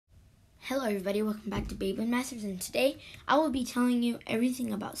Hello everybody, welcome back to Beyblade Masters, and today I will be telling you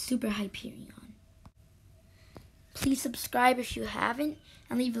everything about Super Hyperion. Please subscribe if you haven't,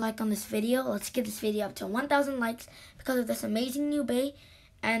 and leave a like on this video. Let's get this video up to 1,000 likes because of this amazing new Bey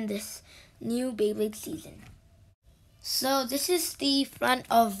and this new Beyblade season. So this is the front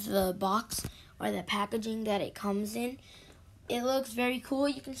of the box, or the packaging that it comes in. It looks very cool.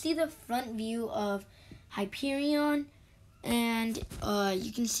 You can see the front view of Hyperion. And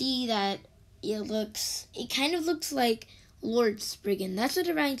you can see that it kind of looks like Lord Spriggan. That's what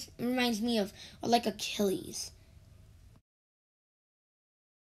it reminds me of, or like Achilles.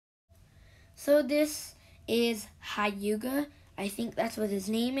 So this is Hyuga. I think that's what his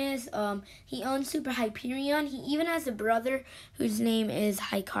name is. He owns Super Hyperion. He even has a brother whose name is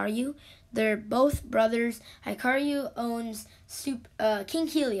Hikaru. They're both brothers. Hikaru owns King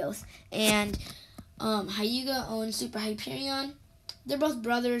Helios, and Hyuga owns Super Hyperion. They're both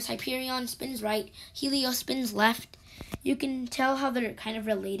brothers. Hyperion spins right, Helios spins left. You can tell how they're kind of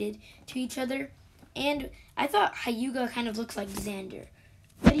related to each other. And I thought Hyuga kind of looks like Xander.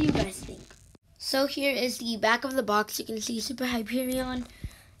 What do you guys think? So here is the back of the box. You can see Super Hyperion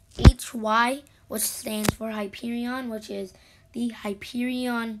HY, which stands for Hyperion, which is the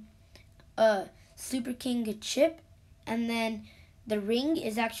Hyperion Super King chip. And then the ring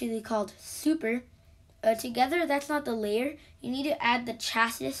is actually called Super. Together, that's not the layer. You need to add the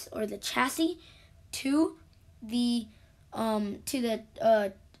chassis or the chassis to the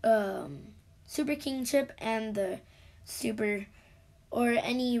Super King chip and the Super or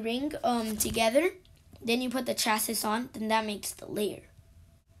any ring together. Then you put the chassis on. Then that makes the layer.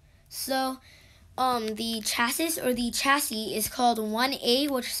 So the chassis or the chassis is called 1A,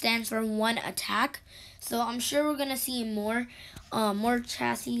 which stands for one attack. So I'm sure we're gonna see more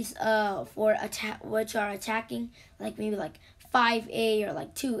chassis for attack, which are attacking, like maybe like 5A or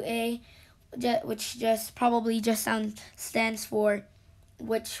like 2A, which just probably just stands for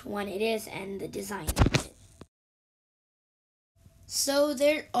which one it is and the design of it. So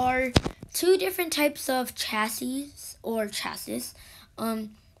there are two different types of chassis or chassis.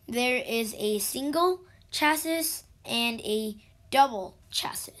 There is a single chassis and a double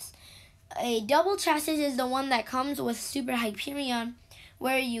chassis. A double chassis is the one that comes with Super Hyperion,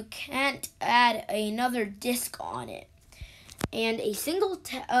 where you can't add another disc on it. And a single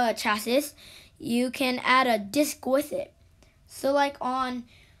chassis, you can add a disc with it. So like on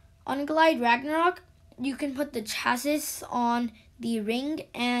Glide Ragnarok, you can put the chassis on the ring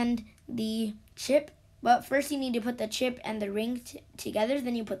and the chip. But first you need to put the chip and the ring together,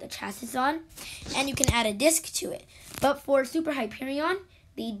 then you put the chassis on, and you can add a disc to it. But for Super Hyperion,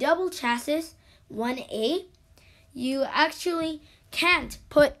 the double chassis, 1A, you actually can't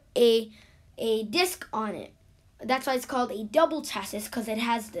put a disc on it. That's why it's called a double chassis, because it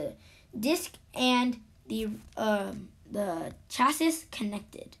has the disc and the chassis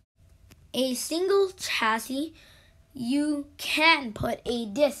connected. A single chassis, you can put a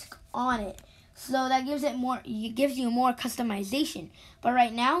disc on it. So that gives you more customization. But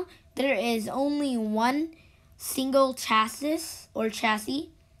right now, there is only one single chassis or chassis,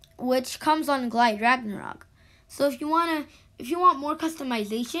 which comes on Glide Ragnarok. So if you want more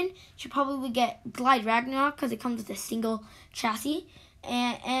customization, you should probably get Glide Ragnarok because it comes with a single chassis.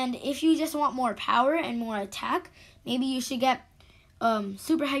 And if you just want more power and more attack, maybe you should get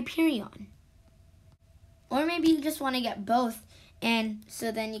Super Hyperion. Or maybe you just want to get both, and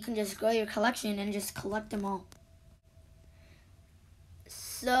so then you can just grow your collection and just collect them all.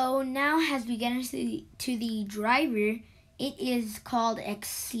 So now as we get into the driver, it is called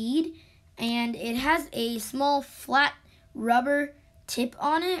Exceed, and it has a small flat rubber tip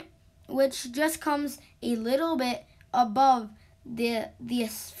on it, which just comes a little bit above the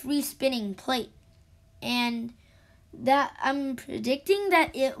free spinning plate. And that I'm predicting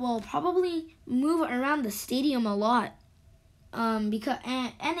that it will probably move around the stadium a lot. Because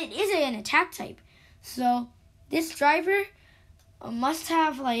it is an attack type. So this driver must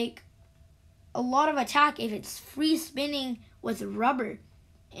have like a lot of attack if it's free spinning with rubber.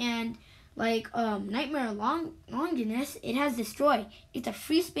 And like Nightmare Longinus, it has Destroy. It's a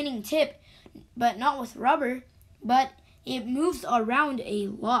free spinning tip, but not with rubber, but it moves around a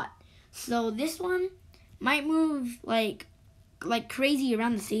lot. So this one might move like crazy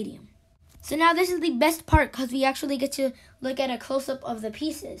around the stadium. So now this is the best part, because we actually get to look at a close-up of the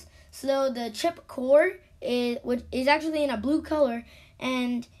pieces. So the chip core is actually in a blue color,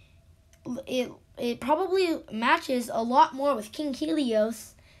 and it probably matches a lot more with King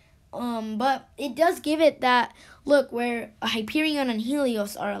Helios. But it does give it that look where Hyperion and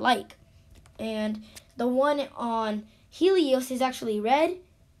Helios are alike. And the one on Helios is actually red,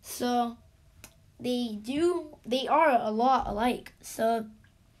 So they are a lot alike. So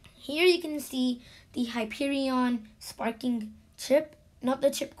here you can see the Hyperion sparking chip, not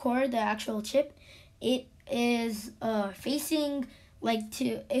the chip core, the actual chip. It is facing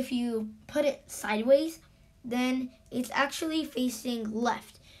if you put it sideways, then it's actually facing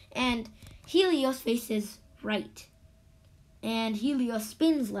left. And Helios faces right. And Helios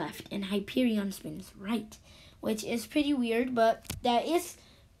spins left and Hyperion spins right, which is pretty weird, but that is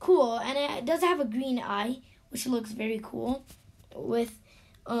cool. And it does have a green eye, which looks very cool with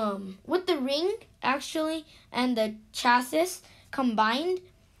the ring actually and the chassis combined.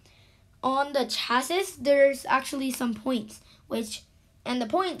 On the chassis there's actually some points, and the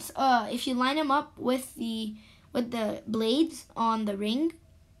points if you line them up with the blades on the ring,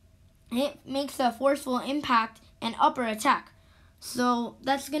 it makes a forceful impact and upper attack. So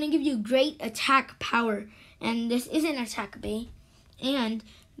that's going to give you great attack power, and this is an attack bay. And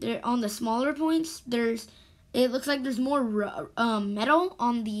there on the smaller points, it looks like there's more metal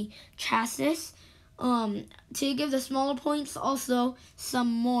on the chassis to give the smaller points also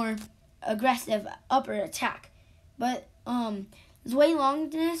some more aggressive upper attack. But Zwei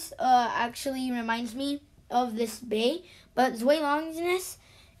Longinus actually reminds me of this bay, but Zwei Longinus,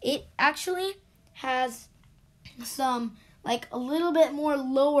 it actually has some a little bit more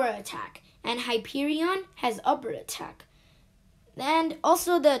lower attack, and Hyperion has upper attack. And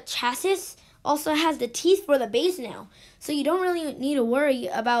also the chassis also has the teeth for the base now, so you don't really need to worry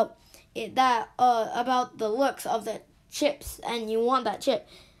about about the looks of the chips, and you want that chip.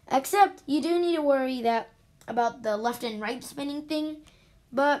 Except you do need to worry about the left and right spinning thing,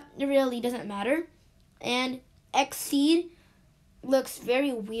 but it really doesn't matter. And Exceed looks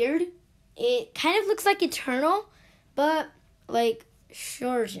very weird. It kind of looks like Eternal, but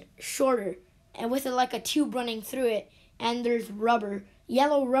shorter, and with a tube running through it, and there's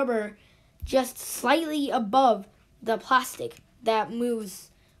yellow rubber just slightly above the plastic that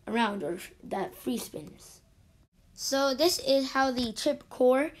moves around, or that free spins. So this is how the chip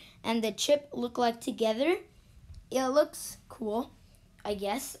core and the chip look like together. It looks cool, I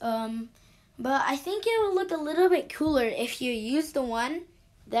guess, but I think it would look a little bit cooler if you use the one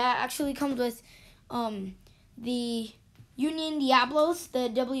that actually comes with the Union Diablos, the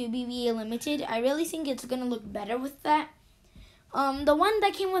WBBA Limited. I really think it's going to look better with that. The one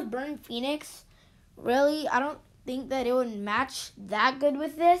that came with Burn Phoenix, really, I don't think that it would match that good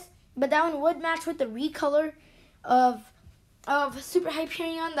with this, but that one would match with the recolor of Super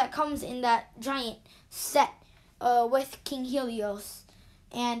Hyperion that comes in that giant set with King Helios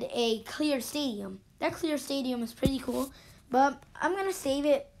and a clear stadium. That clear stadium is pretty cool, but I'm going to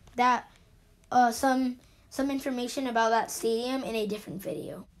save some information about that stadium in a different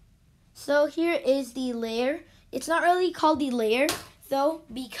video. So here is the layer. It's not really called the layer though,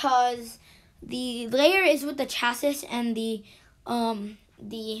 because the layer is with the chassis and the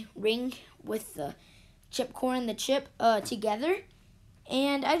ring with the chip core and the chip together.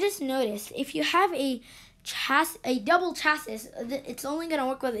 And I just noticed if you have a double chassis, it's only going to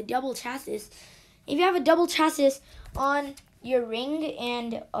work with a double chassis. If you have a double chassis on your ring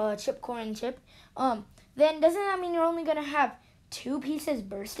and chip core and chip, then doesn't that mean you're only going to have two pieces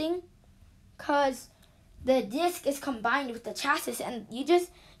bursting? Because the disc is combined with the chassis, and you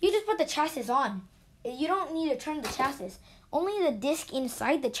just put the chassis on. You don't need to turn the chassis. Only the disc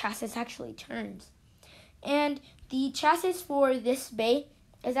inside the chassis actually turns. And the chassis for this bay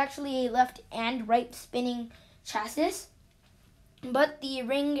is actually a left and right spinning chassis, but the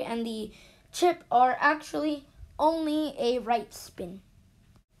ring and the chip are actually only a right spin.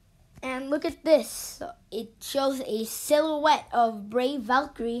 And look at this. It shows a silhouette of Brave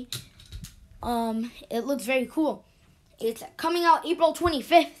Valkyrie. It looks very cool. It's coming out April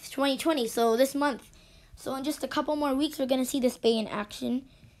 25th, 2020, so this month. So in just a couple more weeks, we're going to see this bay in action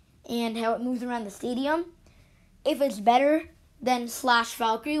and how it moves around the stadium. If it's better than Slash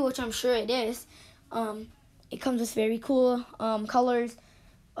Valkyrie, which I'm sure it is, it comes with very cool colors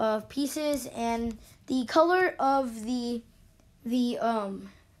of pieces, and the color of the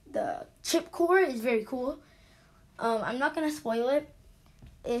chip core is very cool. I'm not going to spoil it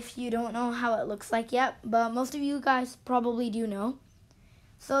if you don't know how it looks like yet, but most of you guys probably do know.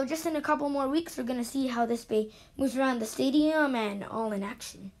 So just in a couple more weeks, we're going to see how this bay moves around the stadium and all in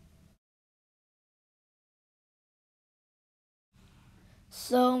action.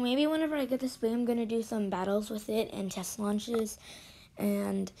 So maybe whenever I get this bay, I'm going to do some battles with it and test launches.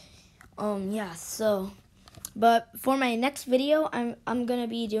 And yeah, so, but for my next video, I'm going to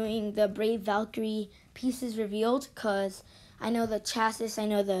be doing the Brave Valkyrie pieces revealed, because I know the chassis, I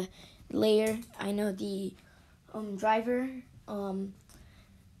know the layer, I know the driver,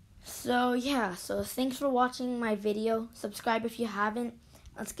 So yeah, so thanks for watching my video. Subscribe if you haven't.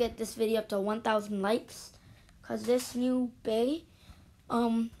 Let's get this video up to 1,000 likes, cause this new bay,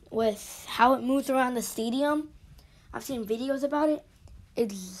 with how it moves around the stadium, I've seen videos about it.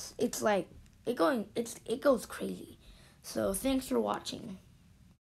 It goes crazy. So thanks for watching.